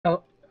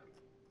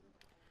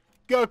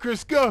Go,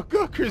 Chris, go!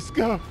 Go, Chris,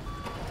 go!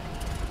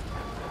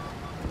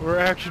 We're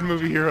action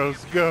movie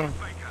heroes. Go.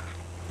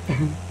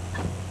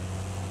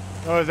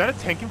 Oh, is that a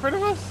tank in front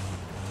of us?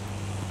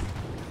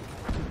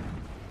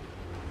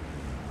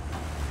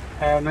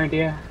 I have no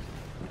idea.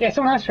 Yeah,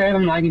 someone else tried.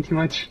 I'm lagging too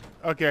much.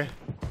 Okay.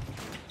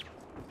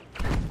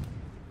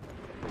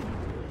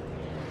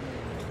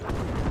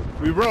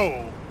 We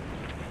roll.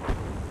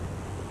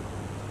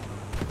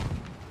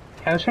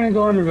 I was trying to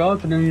go on the road,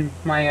 but then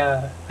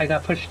my I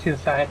got pushed to the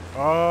side.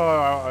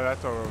 Oh,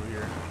 that's all over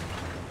here.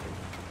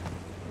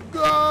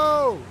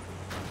 Go!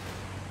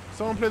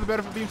 Someone play the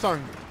Battlefield theme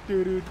song.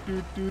 Do, do,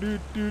 do, do, do,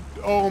 do.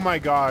 Oh my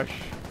gosh.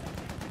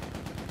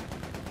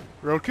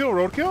 Roadkill,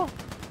 roadkill?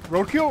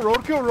 Roadkill,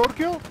 roadkill,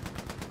 roadkill?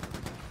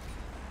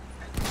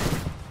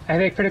 I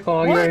think critical.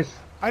 What? You guys.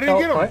 I didn't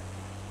get him. What?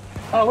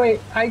 Oh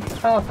wait,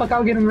 fuck!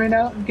 I'll get him right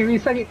now. Give me a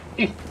second.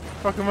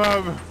 Fuck him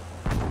up.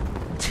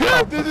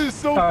 This is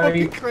so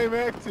sorry. fucking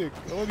climactic.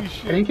 Holy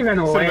shit. I think you ran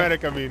away.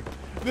 Cinematic, I mean.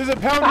 There's a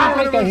pounder in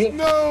front of us.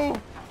 No!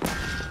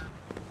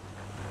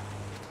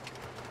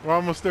 We're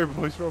almost there,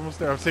 boys. We're almost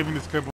there. I'm saving this clip.